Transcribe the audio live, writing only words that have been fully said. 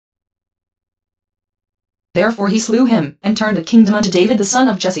Therefore he slew him, and turned the kingdom unto David the son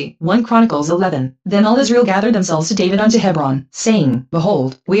of Jesse. 1 Chronicles 11. Then all Israel gathered themselves to David unto Hebron, saying,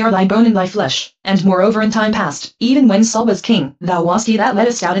 Behold, we are thy bone and thy flesh. And moreover in time past, even when Saul was king, thou wast he that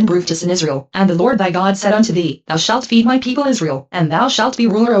leddest out and proved us in Israel. And the Lord thy God said unto thee, Thou shalt feed my people Israel, and thou shalt be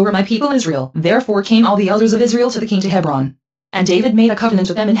ruler over my people Israel. Therefore came all the elders of Israel to the king to Hebron. And David made a covenant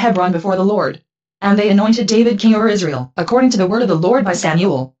with them in Hebron before the Lord. And they anointed David king over Israel, according to the word of the Lord by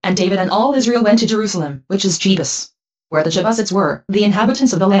Samuel. And David and all Israel went to Jerusalem, which is Jebus, where the Jebusites were, the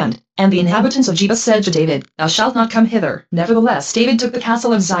inhabitants of the land. And the inhabitants of Jebus said to David, Thou shalt not come hither. Nevertheless David took the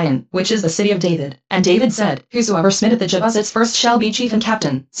castle of Zion, which is the city of David. And David said, Whosoever smitteth the Jebusites first shall be chief and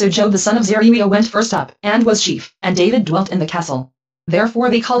captain. So Joab the son of Zeruiah went first up, and was chief, and David dwelt in the castle. Therefore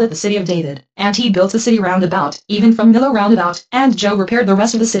they called it the city of David. And he built the city round about, even from Millo round about, and Joab repaired the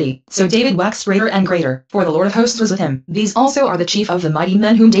rest of the city. So David waxed greater and greater, for the Lord of hosts was with him. These also are the chief of the mighty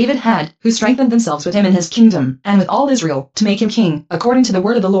men whom David had, who strengthened themselves with him in his kingdom, and with all Israel, to make him king, according to the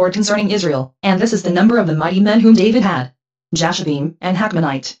word of the Lord concerning Israel. And this is the number of the mighty men whom David had. Jashabim, and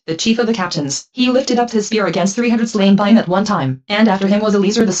Hakmonite, the chief of the captains, he lifted up his spear against 300 slain by him at one time. And after him was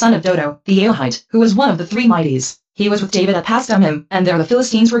Eliezer the son of Dodo, the Ahite, who was one of the 3 mighties. He was with David at Pasdammim, and there the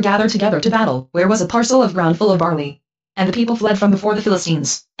Philistines were gathered together to battle, where was a parcel of ground full of barley. And the people fled from before the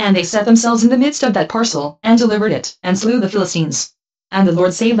Philistines, and they set themselves in the midst of that parcel, and delivered it, and slew the Philistines. And the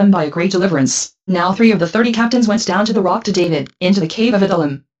Lord saved them by a great deliverance. Now 3 of the 30 captains went down to the rock to David, into the cave of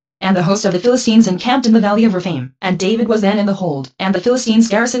Adullam. And the host of the Philistines encamped in the valley of Rephaim. And David was then in the hold, and the Philistines'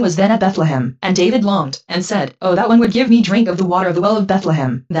 garrison was then at Bethlehem. And David longed, and said, O that one would give me drink of the water of the well of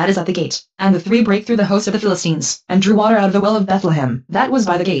Bethlehem, that is at the gate. And the 3 brake through the host of the Philistines, and drew water out of the well of Bethlehem, that was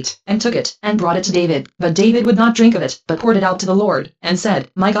by the gate, and took it, and brought it to David. But David would not drink of it, but poured it out to the Lord, and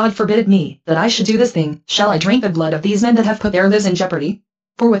said, My God forbid it me, that I should do this thing. Shall I drink the blood of these men that have put their lives in jeopardy?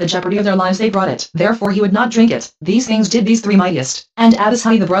 For with the jeopardy of their lives they brought it. Therefore he would not drink it. These things did these 3 mightiest. And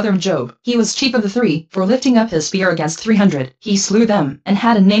Abishai the brother of Joab, he was chief of the 3, for lifting up his spear against 300, he slew them, and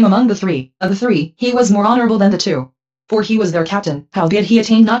had a name among the 3. Of the 3, he was more honorable than the 2. For he was their captain, howbeit he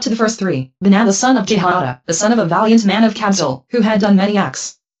attained not to the first 3. Benah the son of Jehoiada, the son of a valiant man of Kabzeel, who had done many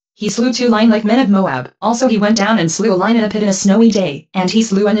acts. He slew 2 lion-like men of Moab. Also he went down and slew a lion in a pit in a snowy day. And he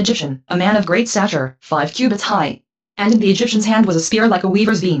slew an Egyptian, a man of great stature, 5 cubits high. And in the Egyptian's hand was a spear like a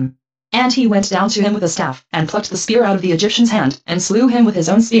weaver's beam. And he went down to him with a staff, and plucked the spear out of the Egyptian's hand, and slew him with his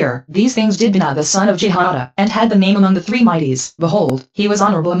own spear. These things did Benah the son of Jehoiada, and had the name among the 3 mighties. Behold, he was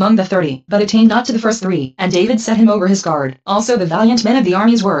honorable among the 30, but attained not to the first 3. And David set him over his guard. Also the valiant men of the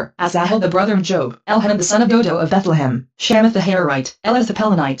armies were, Asahel the brother of Joab, Elhanan the son of Dodo of Bethlehem, Shammeth the Hararite, Elaz the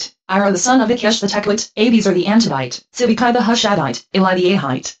Pelonite, Ira the son of Ikesh the Tekoite, Abiezer the Antidite, Sibbecai the Hushadite, Eli the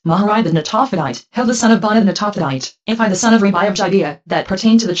Ahite, Maharai the Netophadite, Hel the son of Bana the Netophadite, Iphi the son of Ribai of Gibeah, that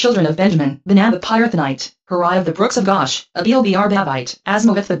pertained to the children of Benjamin, Benah the Pirathonite, Hariah of the brooks of Gosh, Abiel the Arbabite,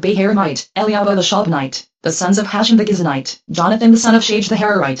 Asmoveth the Beharamite, Eliabah the Shalbanite, the sons of Hashem the Gizonite, Jonathan the son of Shage the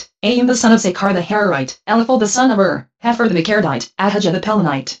Hararite, Aim the son of Sakar the Hararite, Eliphal the son of Hefer the Mechardite, Ahijah the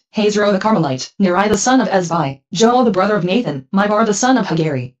Pelonite, Hazro the Carmelite, Neri the son of Ezbai, Joel the brother of Nathan, Mibar the son of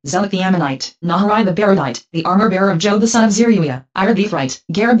Hagari, Zelek the Ammonite, Naharai the Berodite, the armor-bearer of Job the son of Zeruiah, Ira the Ethrite,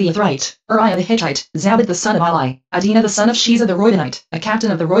 Gareb the Ethrite, Uriah the Hittite, Zabad the son of Eli, Adina the son of Shiza the Roidanite, a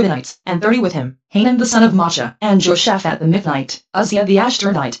captain of the Roidanites, and 30 with him, Hanan the son of Macha, and Joshaphat the Mithnite, Uzziah the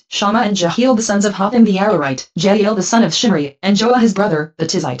Ashturnite, Shammah and Jehiel the sons of Hotham the Ararite, Jediel the son of Shimri, and Joah his brother, the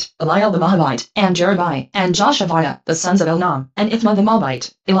Tizite, Eliel the Moabite, and Jerubai, and Joshaviah, the sons of Elnam, and Ithma the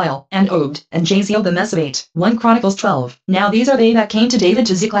Moabite, Eliel, and Obed, and Jaziel the Mesavate. 1 Chronicles 12. Now these are they that came to David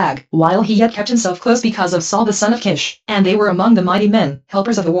to Ziklag, while he yet kept himself close because of Saul the son of Kish, and they were among the mighty men,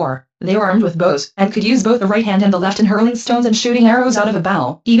 helpers of the war. They were armed with bows, and could use both the right hand and the left in hurling stones and shooting arrows out of a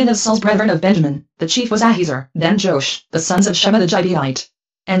bow, even as Saul's brethren of Benjamin. The chief was Ahiezer, then Josh, the sons of Shema the Gibeahite,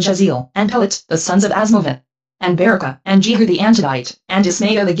 and Jeziel, and Pelet, the sons of Asmoveth, and Berekah, and Jehu the Antidite, and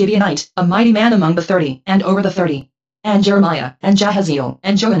Ismaiah the Gibeonite, a mighty man among the 30, and over the 30. And Jeremiah, and Jahaziel,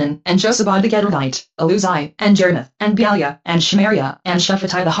 and Johanan, and Josabad the Gedorite, Eluzai, and Jerimoth, and Bealiah, and Shemariah, and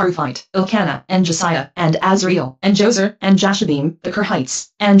Shephatai the Haruphite, Elkanah, and Josiah, and Azriel, and Jozer, and Jashabim, the Kerhites,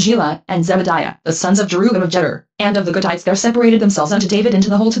 and Jelah, and Zebediah, the sons of Jerubbim of Jeter. And of the Gadites there separated themselves unto David into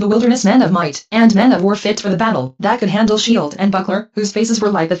the whole to the wilderness men of might, and men of war fit for the battle, that could handle shield and buckler, whose faces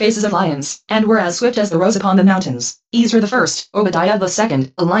were like the faces of lions, and were as swift as the roes upon the mountains. Ezra the first, Obadiah the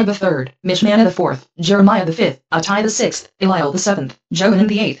second, Eli the third, Mishmannah the fourth, Jeremiah the fifth, Attai the sixth, Eliel the seventh, Johanan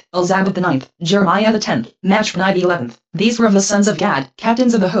the eighth, Elzabad the ninth, Jeremiah the 10th, Machbani the 11th. These were of the sons of Gad,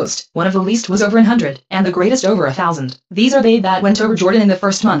 captains of the host. One of the least was over 100, and the greatest over 1,000. These are they that went over Jordan in the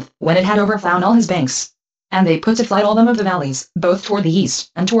first month, when it had overflown all his banks. And they put to flight all them of the valleys, both toward the east,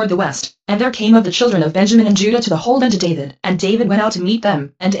 and toward the west. And there came of the children of Benjamin and Judah to the hold unto David. And David went out to meet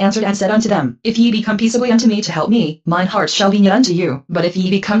them, and answered and said unto them, If ye be come peaceably unto me to help me, mine heart shall be knit unto you. But if ye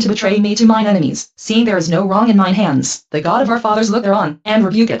be come to betray me to mine enemies, seeing there is no wrong in mine hands, the God of our fathers look thereon, and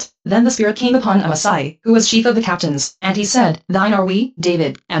rebuke it. Then the Spirit came upon Amasai, who was chief of the captains, and he said, Thine are we,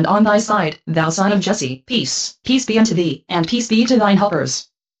 David, and on thy side, thou son of Jesse, peace. Peace be unto thee, and peace be to thine helpers.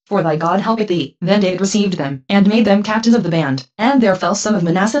 For thy God helpeth thee. Then David received them, and made them captains of the band. And there fell some of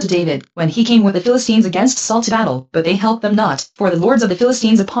Manasseh to David, when he came with the Philistines against Saul to battle, but they helped them not, for the lords of the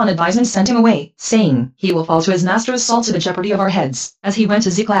Philistines upon advisement sent him away, saying, He will fall to his master Saul to the jeopardy of our heads. As he went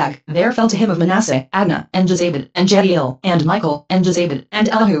to Ziklag, there fell to him of Manasseh, Adnah, and Jezabad, and Jediel, and Michael, and Jezabad, and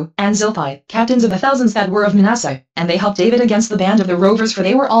Elihu, and Zilpai, captains of the thousands that were of Manasseh, and they helped David against the band of the rovers, for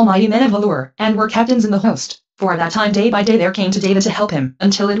they were all mighty men of valor, and were captains in the host. For at that time day by day there came to David to help him,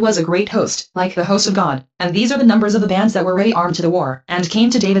 until it was a great host, like the host of God. And these are the numbers of the bands that were ready armed to the war, and came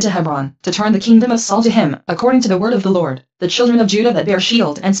to David to Hebron, to turn the kingdom of Saul to him, according to the word of the Lord. The children of Judah that bare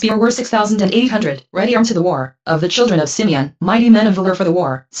shield and spear were 6,800, ready armed to the war. Of the children of Simeon, mighty men of valor for the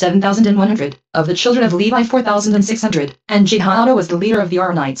war, 7,100. Of the children of Levi 4,600. And Jehoiada was the leader of the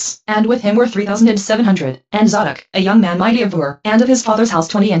Aaronites, and with him were 3,700. And Zadok, a young man mighty of valor, and of his father's house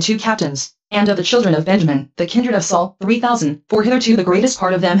 22 captains. And of the children of Benjamin, the kindred of Saul, 3,000, for hitherto the greatest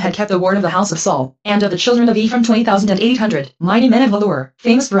part of them had kept the ward of the house of Saul. And of the children of Ephraim 20,800, mighty men of valor,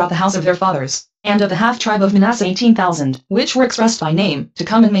 famous throughout the house of their fathers. And of the half-tribe of Manasseh 18,000, which were expressed by name, to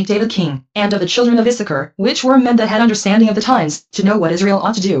come and make David king. And of the children of Issachar, which were men that had understanding of the times, to know what Israel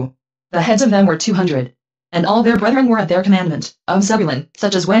ought to do. The heads of them were 200. And all their brethren were at their commandment. Of Zebulun,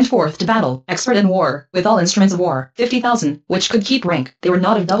 such as went forth to battle, expert in war, with all instruments of war, 50,000, which could keep rank, they were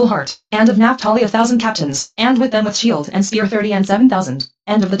not of double heart. And of Naphtali 1,000 captains, and with them with shield and spear 30 and 7,000.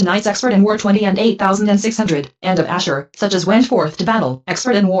 And of the Danites expert in war 20 and 8,600. And of Asher, such as went forth to battle,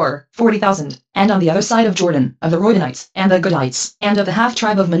 expert in war, 40,000. And on the other side of Jordan, of the Reubenites, and the Gadites, and of the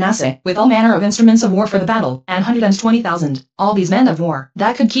half-tribe of Manasseh, with all manner of instruments of war for the battle, 120,000. All these men of war,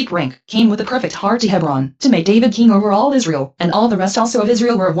 that could keep rank, came with a perfect heart to Hebron, to make David king over all Israel. And all the rest also of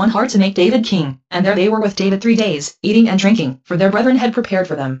Israel were of one heart to make David king. And there they were with David 3 days, eating and drinking, for their brethren had prepared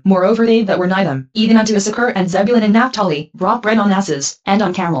for them. Moreover they that were nigh them, even unto Issachar and Zebulun and Naphtali, brought bread on asses, and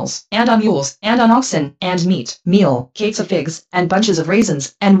on camels, and on mules, and on oxen, and meat, meal, cakes of figs, and bunches of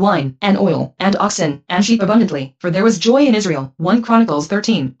raisins, and wine, and oil, and oxen, and sheep abundantly, for there was joy in Israel. 1 Chronicles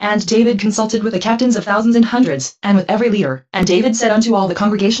 13. And David consulted with the captains of thousands and hundreds, and with every leader. And David said unto all the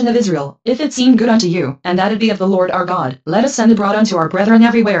congregation of Israel, If it seem good unto you, and that it be of the Lord our God, let us send abroad unto our brethren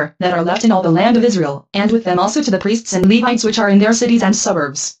everywhere, that are left in all the land of Israel, and with them also to the priests and Levites which are in their cities and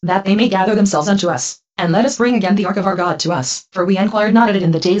suburbs, that they may gather themselves unto us. And let us bring again the ark of our God to us, for we inquired not at it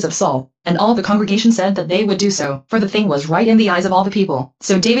in the days of Saul. And all the congregation said that they would do so, for the thing was right in the eyes of all the people.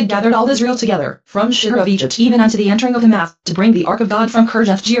 So David gathered all Israel together, from Shittim of Egypt even unto the entering of Hamath, to bring the ark of God from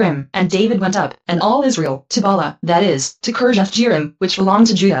Kirjath-jearim. And David went up, and all Israel, to Bala, that is, to Kirjath-jearim, which belonged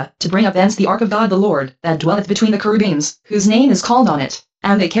to Judah, to bring up thence the ark of God the Lord, that dwelleth between the cherubims, whose name is called on it.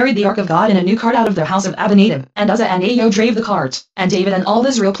 And they carried the ark of God in a new cart out of their house of Abinadab, and Uzzah and Ahio drave the cart. And David and all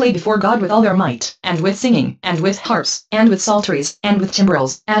Israel played before God with all their might, and with singing, and with harps, and with psalteries, and with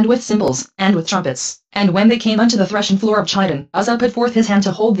timbrels, and with cymbals, and with trumpets. And when they came unto the threshing floor of Chidon, Uzzah put forth his hand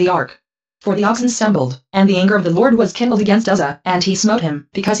to hold the ark. For the oxen stumbled, and the anger of the Lord was kindled against Uzzah, and he smote him,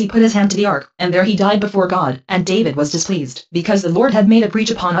 because he put his hand to the ark, and there he died before God. And David was displeased, because the Lord had made a breach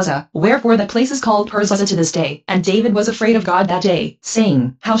upon Uzzah, wherefore that place is called Perez-Uzzah to this day. And David was afraid of God that day,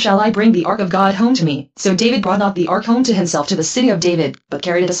 saying, How shall I bring the ark of God home to me? So David brought not the ark home to himself to the city of David, but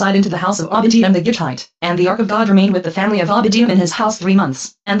carried it aside into the house of Obed-Edom the Gittite. And the ark of God remained with the family of Obed-Edom in his house 3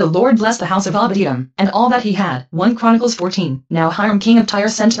 months. And the Lord blessed the house of Obed-Edom, and all that he had. 1 Chronicles 14. Now Hiram king of Tyre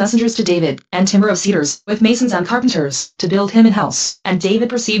sent messengers to David, and timber of cedars, with masons and carpenters, to build him an house. And David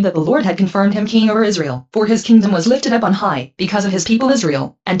perceived that the Lord had confirmed him king over Israel, for his kingdom was lifted up on high, because of his people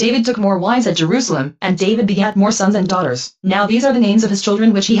Israel. And David took more wives at Jerusalem, and David begat more sons and daughters. Now these are the names of his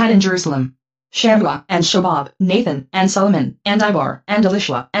children which he had in Jerusalem: Shammua, and Shobab, Nathan, and Solomon, and Ibar, and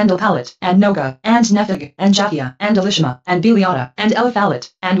Elishua, and Elpalet, and Noga, and Nepheg, and Japhia, and Elishama, and Beliada, and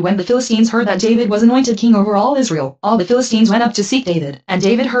Eliphalet. And when the Philistines heard that David was anointed king over all Israel, all the Philistines went up to seek David. And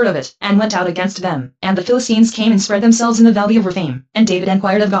David heard of it, and went out against them. And the Philistines came and spread themselves in the valley of Rephaim. And David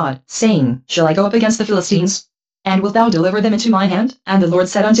inquired of God, saying, Shall I go up against the Philistines? And wilt thou deliver them into mine hand? And the Lord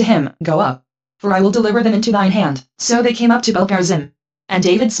said unto him, Go up, for I will deliver them into thine hand. So they came up to Baal-perazim. and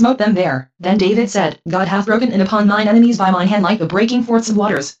David smote them there. Then David said, God hath broken in upon mine enemies by mine hand like the breaking forth of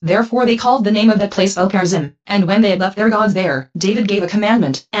waters. Therefore they called the name of that place El-Perazim. And when they had left their gods there, David gave a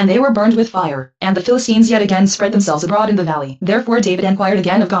commandment, and they were burned with fire. And the Philistines yet again spread themselves abroad in the valley. Therefore David inquired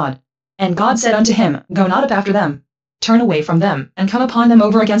again of God. And God said unto him, Go not up after them. Turn away from them, and come upon them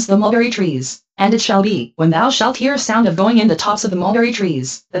over against the mulberry trees. And it shall be, when thou shalt hear sound of going in the tops of the mulberry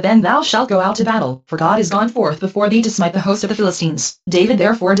trees, that then thou shalt go out to battle, for God is gone forth before thee to smite the host of the Philistines. David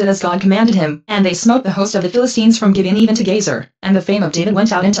therefore did as God commanded him, and they smote the host of the Philistines from Gibeon even to Gezer, and the fame of David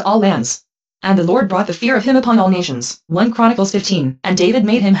went out into all lands. And the Lord brought the fear of him upon all nations. 1 Chronicles 15. And David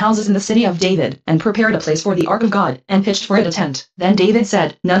made him houses in the city of David, and prepared a place for the ark of God, and pitched for it a tent. Then David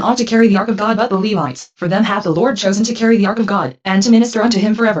said, None ought to carry the ark of God but the Levites, for them hath the Lord chosen to carry the ark of God, and to minister unto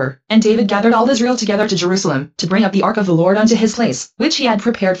him forever. And David gathered all Israel together to Jerusalem, to bring up the ark of the Lord unto his place, which he had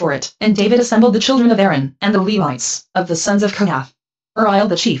prepared for it. And David assembled the children of Aaron, and the Levites, of the sons of Kohath. Uriel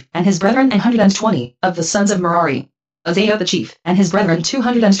the chief, and his brethren 120, of the sons of Merari. Uzziah the chief, and his brethren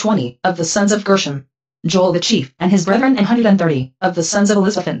 220, of the sons of Gershom. Joel the chief, and his brethren 130, of the sons of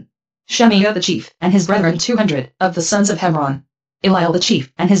Elizaphan. Shemaiah the chief, and his brethren 200, of the sons of Hebron. Eliel the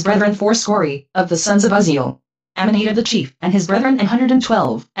chief, and his brethren 80, of the sons of Uzziel. Amminadab the chief, and his brethren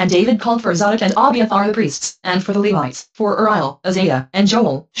 112, and David called for Zadok and Abiathar the priests, and for the Levites, for Uriel, Uzziah, and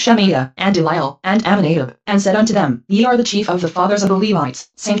Joel, Shemaiah, and Eliel, and Amminadab, and said unto them, Ye are the chief of the fathers of the Levites,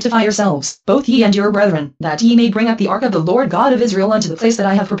 sanctify yourselves, both ye and your brethren, that ye may bring up the ark of the Lord God of Israel unto the place that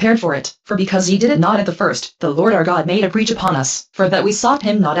I have prepared for it. For because ye did it not at the first, the Lord our God made a breach upon us, for that we sought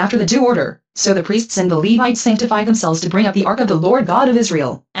him not after the due order. So the priests and the Levites sanctified themselves to bring up the ark of the Lord God of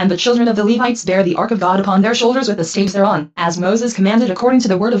Israel, and the children of the Levites bare the ark of God upon their shoulders with the staves thereon, as Moses commanded according to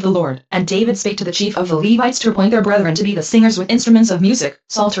the word of the Lord. And David spake to the chief of the Levites to appoint their brethren to be the singers with instruments of music,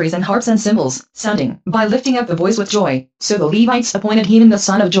 psalteries and harps and cymbals, sounding, by lifting up the voice with joy. So the Levites appointed Heman the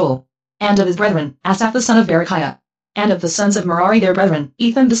son of Joel, and of his brethren, Asaph the son of Berechiah. And of the sons of Merari their brethren,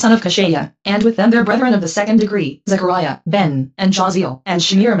 Ethan the son of Kashiah, and with them their brethren of the second degree, Zechariah, Ben, and Jaziel, and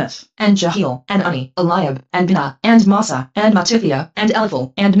Shemiramoth, and Jehiel, and Unni, Eliab, and Binah, and Massa, and Mattithiah, and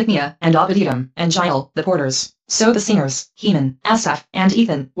Eliphel, and Micniah, and Obed-Edom, and Jael, the porters. So the singers, Heman, Asaph, and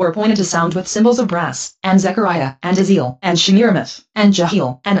Ethan, were appointed to sound with cymbals of brass, and Zechariah, and Aziel, and Shemiramoth, and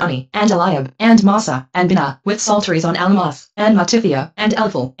Jehiel, and Unni, and Eliab, and Massa, and Binah, with psalteries on Alamoth, and Mattithiah, and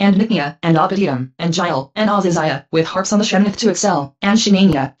Eliphel, and Micniah, and Obed-Edom, and Jael, and Azaziah, with harps on the Sheminith to excel. And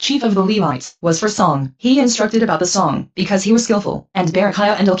Shemaiah, chief of the Levites, was for song. He instructed about the song, because he was skillful. And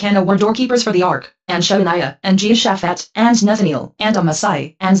Berechiah and Elkanah were doorkeepers for the ark. And Shebaniah, and Jehoshaphat, and Nethaneel, and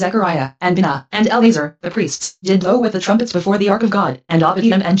Amasai, and Zechariah, and Binah, and Eleazar, the priests, did blow with the trumpets before the ark of God. And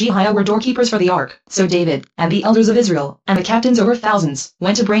Obed-Edom and Jehiah were doorkeepers for the ark. So David, and the elders of Israel, and the captains over thousands,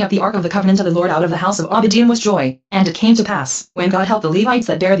 went to bring up the ark of the covenant of the Lord out of the house of Obed-Edom with joy. And it came to pass, when God helped the Levites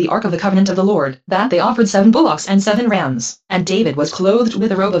that bare the ark of the covenant of the Lord, that they offered 7 bullocks and 7 rams. And David was clothed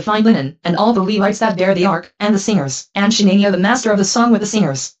with a robe of fine linen, and all the Levites that bare the ark, and the singers, and Shemaiah the master of the song with the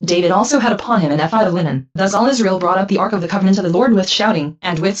singers. David also had upon him an ephod of linen. Thus all Israel brought up the ark of the covenant of the Lord with shouting,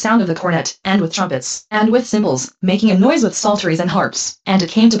 and with sound of the cornet, and with trumpets, and with cymbals, making a noise with psalteries and harps. And it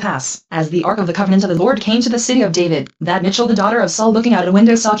came to pass, as the ark of the covenant of the Lord came to the city of David, that Michal the daughter of Saul looking out a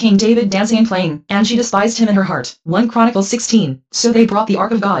window saw King David dancing and playing, and she despised him in her heart. 1 Chronicles 16. So they brought the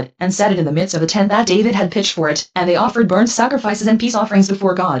ark of God, and set it in the midst of the tent that David had pitched for it, and they offered burnt sacrifices and peace offerings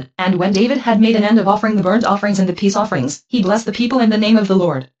before God. And when David had made an end of offering the burnt offerings and the peace offerings, he blessed the people in the name of the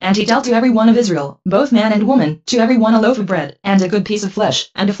Lord. And he dealt to every one of Israel, both man and woman, to every one a loaf of bread, and a good piece of flesh,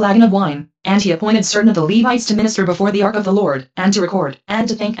 and a flagon of wine. And he appointed certain of the Levites to minister before the ark of the Lord, and to record, and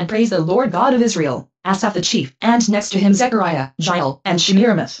to thank and praise the Lord God of Israel. Asaph the chief, and next to him Zechariah, Jael, and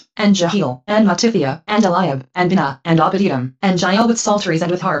Shemiramoth, and Jehiel, and Mattithiah, and Eliab, and Binah, and Obed-Edom, and Jael with psalteries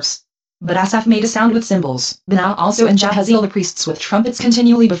and with harps. But Asaph made a sound with cymbals, Binah also and Jahaziel the priests with trumpets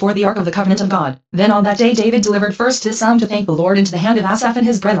continually before the ark of the covenant of God. Then on that day David delivered first his psalm to thank the Lord into the hand of Asaph and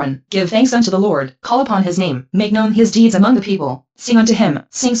his brethren. Give thanks unto the Lord, call upon his name, make known his deeds among the people. Sing unto him,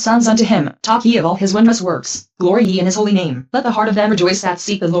 sing songs unto him, talk ye of all his wondrous works. Glory ye in his holy name. Let the heart of them rejoice that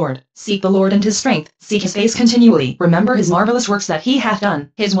seek the Lord. Seek the Lord and his strength, seek his face continually. Remember his marvelous works that he hath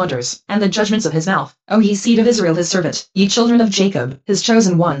done, his wonders, and the judgments of his mouth. O ye seed of Israel his servant, ye children of Jacob, his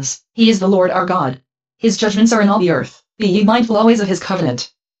chosen ones. He is the Lord our God. His judgments are in all the earth. Be ye mindful always of his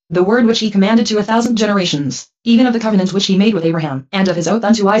covenant. The word which he commanded to 1,000 generations, even of the covenant which he made with Abraham, and of his oath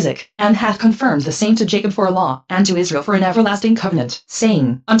unto Isaac, and hath confirmed the same to Jacob for a law, and to Israel for an everlasting covenant,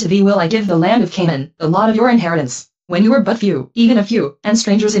 saying, Unto thee will I give the land of Canaan, the lot of your inheritance. when you were but few, even a few, and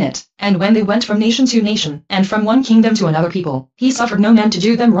strangers in it, and when they went from nation to nation, and from one kingdom to another people, he suffered no man to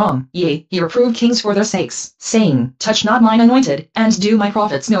do them wrong. Yea, he reproved kings for their sakes, saying, Touch not mine anointed, and do my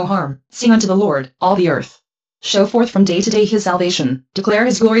prophets no harm. Sing unto the Lord, all the earth. Show forth from day to day his salvation, declare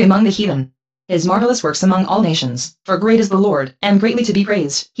his glory among the heathen. His marvelous works among all nations, for great is the Lord, and greatly to be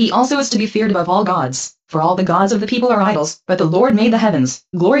praised. He also is to be feared above all gods, for all the gods of the people are idols, but the Lord made the heavens.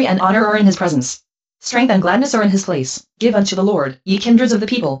 Glory and honor are in his presence. Strength and gladness are in his place. Give unto the Lord, ye kindreds of the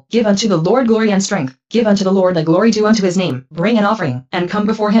people, give unto the Lord glory and strength. Give unto the Lord the glory due unto his name. Bring an offering, and come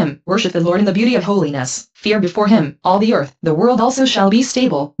before him. Worship the Lord in the beauty of holiness. Fear before him, all the earth. The world also shall be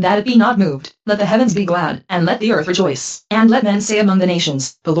stable, that it be not moved. Let the heavens be glad, and let the earth rejoice. And let men say among the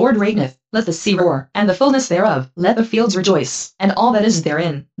nations, The Lord reigneth. Let the sea roar, and the fullness thereof. Let the fields rejoice, and all that is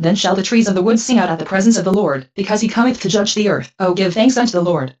therein. Then shall the trees of the wood sing out at the presence of the Lord, because he cometh to judge the earth. O give thanks unto the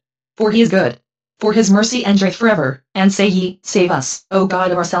Lord, for he is good. For his mercy endureth forever. And say ye, Save us, O God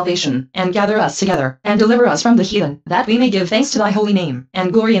of our salvation, and gather us together, and deliver us from the heathen, that we may give thanks to thy holy name,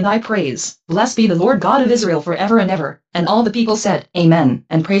 and glory in thy praise. Blessed be the Lord God of Israel forever and ever. And all the people said, Amen,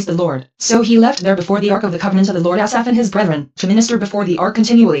 and praised the Lord. So he left there before the ark of the covenant of the Lord Asaph and his brethren, to minister before the ark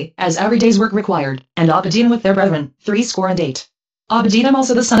continually, as every day's work required, and Obadiah with their brethren, 68. Obadiah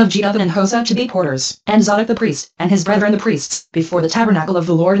also the son of Jeduthun and Hosah to be porters, and Zadok the priest, and his brethren the priests, before the tabernacle of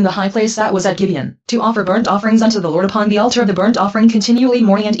the Lord in the high place that was at Gibeon, to offer burnt offerings unto the Lord upon the altar of the burnt offering continually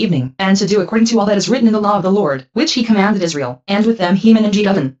morning and evening, and to do according to all that is written in the law of the Lord, which he commanded Israel, and with them Heman and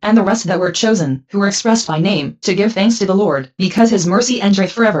Jeduthun, and the rest that were chosen, who were expressed by name, to give thanks to the Lord, because his mercy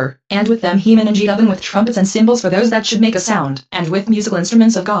endureth forever, and with them Heman and Jeduthun with trumpets and cymbals for those that should make a sound, and with musical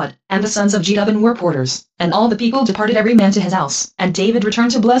instruments of God, and the sons of Jeduthun were porters. And all the people departed every man to his house, and David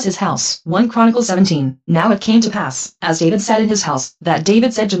returned to bless his house. 1 Chronicles 17. Now it came to pass, as David sat in his house, that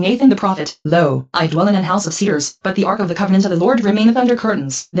David said to Nathan the prophet, Lo, I dwell in an house of cedars, but the ark of the covenant of the Lord remaineth under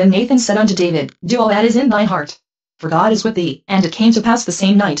curtains. Then Nathan said unto David, Do all that is in thine heart, for God is with thee. And it came to pass the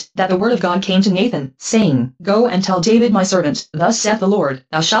same night, that the word of God came to Nathan, saying, Go and tell David my servant, Thus saith the Lord,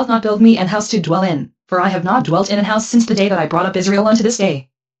 Thou shalt not build me an house to dwell in, for I have not dwelt in an house since the day that I brought up Israel unto this day,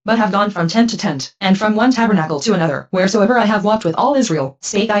 but have gone from tent to tent, and from one tabernacle to another. Wheresoever I have walked with all Israel,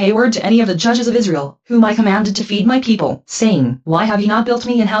 spake I a word to any of the judges of Israel, whom I commanded to feed my people, saying, Why have ye not built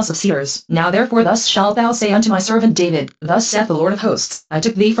me an house of cedars? Now therefore thus shalt thou say unto my servant David, Thus saith the Lord of hosts, I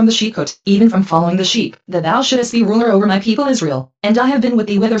took thee from the sheepcote, even from following the sheep, that thou shouldest be ruler over my people Israel. And I have been with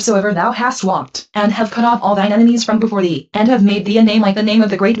thee whithersoever thou hast walked, and have cut off all thine enemies from before thee, and have made thee a name like the name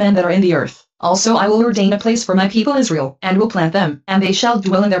of the great men that are in the earth. Also I will ordain a place for my people Israel, and will plant them, and they shall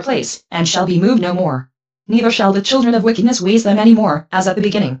dwell in their place, and shall be moved no more. Neither shall the children of wickedness waste them any more, as at the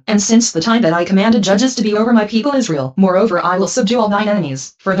beginning, and since the time that I commanded judges to be over my people Israel. Moreover I will subdue all thine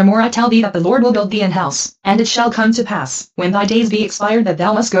enemies. Furthermore I tell thee that the Lord will build thee an house, and it shall come to pass, when thy days be expired that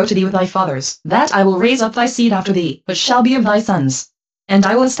thou must go to thee with thy fathers, that I will raise up thy seed after thee, which shall be of thy sons. And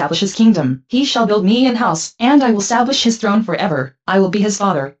I will establish his kingdom. He shall build me an house, and I will establish his throne forever. I will be his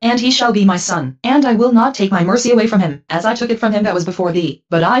father, and he shall be my son. And I will not take my mercy away from him, as I took it from him that was before thee.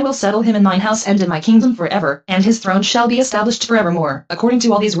 But I will settle him in mine house and in my kingdom forever, and his throne shall be established forevermore. According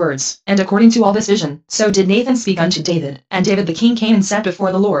to all these words, and according to all this vision, so did Nathan speak unto David. And David the king came and sat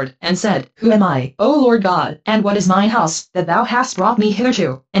before the Lord, and said, Who am I, O Lord God, and what is mine house, that thou hast brought me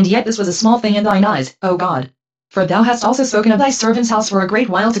hitherto? And yet this was a small thing in thine eyes, O God. For thou hast also spoken of thy servant's house for a great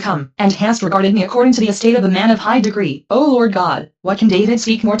while to come, and hast regarded me according to the estate of a man of high degree. O Lord God, what can David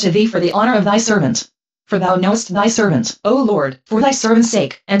speak more to thee for the honor of thy servant? For thou knowest thy servant, O Lord, for thy servant's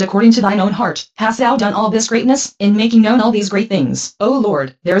sake, and according to thine own heart, hast thou done all this greatness, in making known all these great things. O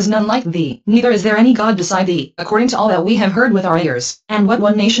Lord, there is none like thee, neither is there any God beside thee, according to all that we have heard with our ears. And what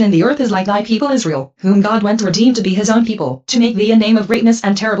one nation in the earth is like thy people Israel, whom God went to redeem to be his own people, to make thee a name of greatness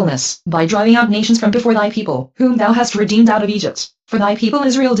and terribleness, by driving out nations from before thy people, whom thou hast redeemed out of Egypt. For thy people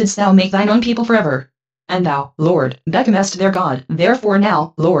Israel didst thou make thine own people forever. And thou, Lord, becomest their God. Therefore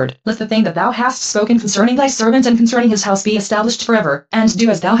now, Lord, let the thing that thou hast spoken concerning thy servant and concerning his house be established forever, and do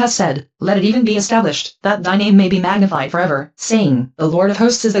as thou hast said. Let it even be established, that thy name may be magnified forever, saying, The Lord of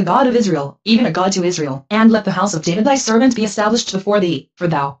hosts is the God of Israel, even a God to Israel. And let the house of David thy servant be established before thee. For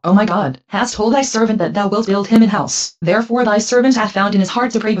thou, O my God, hast told thy servant that thou wilt build him an house. Therefore thy servant hath found in his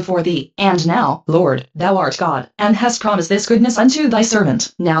heart to pray before thee. And now, Lord, thou art God, and hast promised this goodness unto thy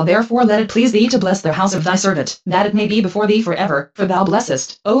servant. Now therefore let it please thee to bless the house of thy servant, that it may be before thee forever, for thou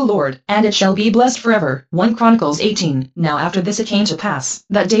blessest, O Lord, and it shall be blessed forever. 1 Chronicles 18. Now after this it came to pass,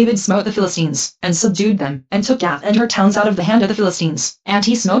 that David smote the Philistines, and subdued them, and took Gath and her towns out of the hand of the Philistines, and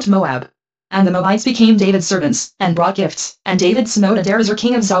he smote Moab. And the Moabites became David's servants, and brought gifts. And David smote Adarezer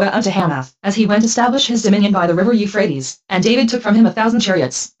king of Zobah unto Hamath, as he went to establish his dominion by the river Euphrates. And David took from him 1,000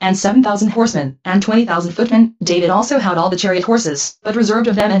 chariots, and 7,000 horsemen, and 20,000 footmen. David also had all the chariot horses, but reserved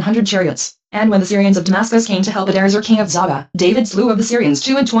of them 100 chariots. And when the Syrians of Damascus came to help Adarezer king of Zobah, David slew of the Syrians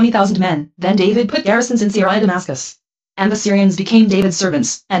 22,000 men. Then David put garrisons in Syria and Damascus. And the Syrians became David's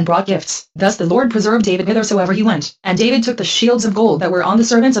servants, and brought gifts. Thus the Lord preserved David whithersoever he went. And David took the shields of gold that were on the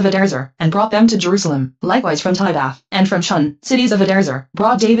servants of Adarezer, and brought them to Jerusalem. Likewise from Tibath, and from Shun, cities of Adarezer,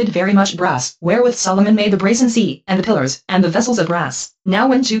 brought David very much brass, wherewith Solomon made the brazen sea, and the pillars, and the vessels of brass. Now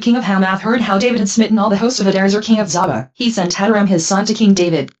when Jehu king of Hamath heard how David had smitten all the host of Adarezer king of Zobah, he sent Hadaram his son to King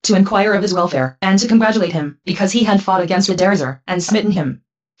David, to inquire of his welfare, and to congratulate him, because he had fought against Adarezer, and smitten him.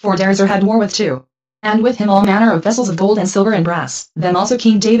 For Adarezer had war with two. And with him all manner of vessels of gold and silver and brass. Them also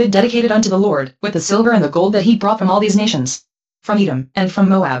King David dedicated unto the Lord, with the silver and the gold that he brought from all these nations. From Edom, and from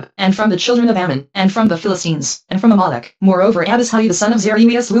Moab, and from the children of Ammon, and from the Philistines, and from Amalek. Moreover Abishai the son of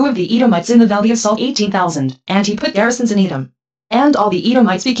Zeruiah slew of the Edomites in the valley of Salt 18,000, and he put garrisons in Edom. And all the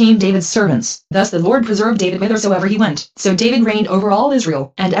Edomites became David's servants. Thus the Lord preserved David whithersoever he went. So David reigned over all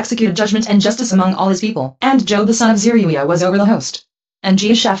Israel, and executed judgment and justice among all his people. And Job the son of Zeruiah was over the host. And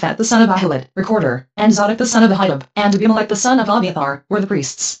Jehoshaphat the son of Ahilud, recorder, and Zadok the son of Ahitub, and Abimelech the son of Abiathar, were the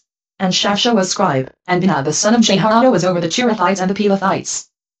priests. And Shapsha was scribe, and Binah the son of Jehoiada was over the Cherethites and the Pelethites.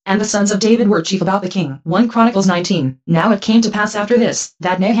 And the sons of David were chief about the king. 1 Chronicles 19. Now it came to pass after this,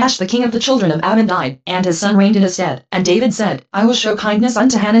 that Nahash the king of the children of Ammon died, and his son reigned in his stead. And David said, I will show kindness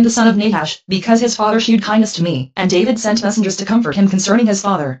unto Hanun the son of Nahash, because his father shewed kindness to me. And David sent messengers to comfort him concerning his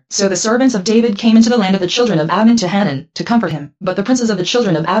father. So the servants of David came into the land of the children of Ammon to Hanun, to comfort him. But the princes of the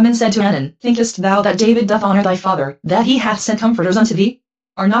children of Ammon said to Hanun, Thinkest thou that David doth honor thy father, that he hath sent comforters unto thee?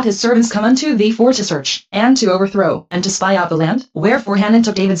 Are not his servants come unto thee for to search, and to overthrow, and to spy out the land? Wherefore Hanun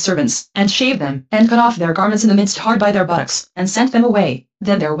took David's servants, and shaved them, and cut off their garments in the midst hard by their buttocks, and sent them away.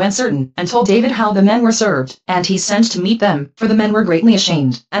 Then there went certain, and told David how the men were served, and he sent to meet them, for the men were greatly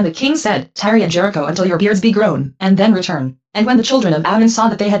ashamed. And the king said, Tarry at Jericho until your beards be grown, and then return. And when the children of Ammon saw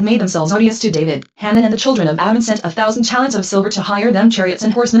that they had made themselves odious to David, Hanun and the children of Ammon sent 1,000 talents of silver to hire them chariots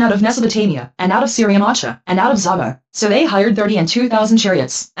and horsemen out of Mesopotamia, and out of Syria Maachah, and out of Zobah. So they hired 32,000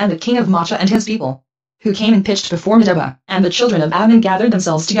 chariots, and the king of Maachah and his people, who came and pitched before Medeba. And the children of Ammon gathered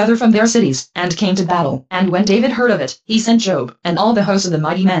themselves together from their cities, and came to battle. And when David heard of it, he sent Job, and all the host of the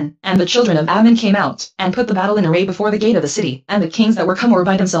mighty men. And the children of Ammon came out, and put the battle in array before the gate of the city, and the kings that were come were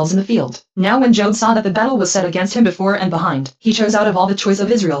by themselves in the field. Now when Job saw that the battle was set against him before and behind, he chose out of all the choice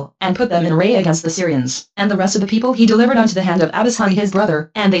of Israel, and put them in array against the Syrians. And the rest of the people he delivered unto the hand of Abishai his brother,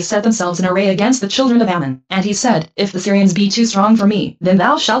 and they set themselves in array against the children of Ammon. And he said, If the Syrians be too strong for me, then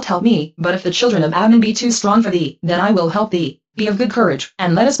thou shalt help me, but if the children of Ammon be too strong for thee, then I will help thee. Be of good courage,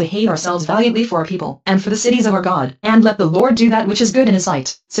 and let us behave ourselves valiantly for our people, and for the cities of our God, and let the Lord do that which is good in his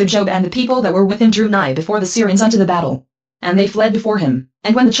sight. So Job and the people that were with him drew nigh before the Syrians unto the battle, and they fled before him.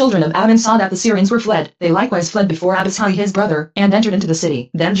 And when the children of Ammon saw that the Syrians were fled, they likewise fled before Abishai his brother, and entered into the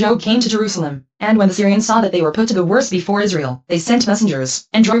city. Then Job came to Jerusalem. And when the Syrians saw that they were put to the worse before Israel, they sent messengers,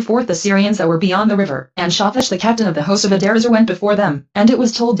 and drove forth the Syrians that were beyond the river. And Shaphash the captain of the host of Adarezer went before them. And it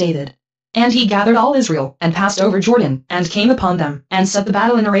was told David. And he gathered all Israel, and passed over Jordan, and came upon them, and set the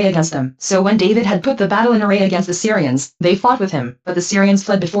battle in array against them. So when David had put the battle in array against the Syrians, they fought with him, but the Syrians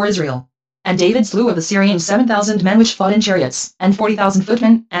fled before Israel. And David slew of the Syrians 7,000 men which fought in chariots, and 40,000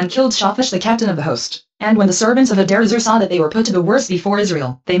 footmen, and killed Shaphash the captain of the host. And when the servants of Adarezer saw that they were put to the worse before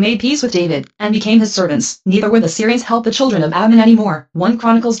Israel, they made peace with David, and became his servants. Neither would the Syrians help the children of Ammon any more. 1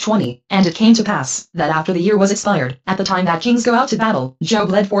 Chronicles 20. And it came to pass, that after the year was expired, at the time that kings go out to battle, Job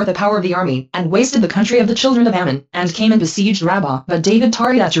led forth a power of the army, and wasted the country of the children of Ammon, and came and besieged Rabbah. But David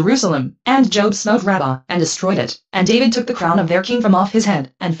tarried at Jerusalem, and Job smote Rabbah, and destroyed it. And David took the crown of their king from off his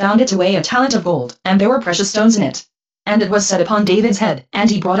head, and found it to weigh a talent of gold, and there were precious stones in it. And it was set upon David's head, and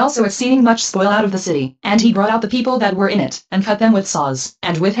he brought also exceeding much spoil out of the city. And he brought out the people that were in it, and cut them with saws,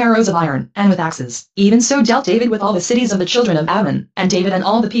 and with harrows of iron, and with axes. Even so dealt David with all the cities of the children of Ammon. And David and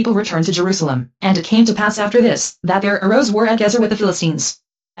all the people returned to Jerusalem. And it came to pass after this, that there arose war at Gezer with the Philistines.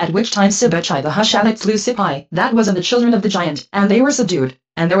 At which time Sibbechai the Hushavite slew Sippai, that was of the children of the giant, and they were subdued.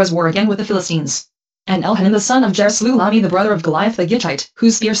 And there was war again with the Philistines. And Elhanan the son of Jair slew Lami the brother of Goliath the Gittite,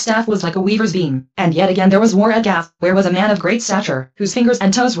 whose spear staff was like a weaver's beam. And yet again there was war at Gath, where was a man of great stature, whose fingers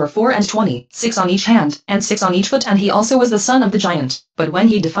and toes were 24, 6 on each hand, and 6 on each foot, and he also was the son of the giant. But when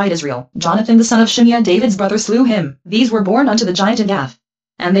he defied Israel, Jonathan the son of Shimeah David's brother slew him. These were born unto the giant in Gath.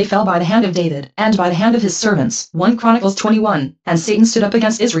 And they fell by the hand of David, and by the hand of his servants. 1 Chronicles 21. And Satan stood up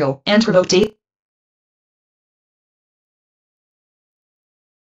against Israel, and provoked David.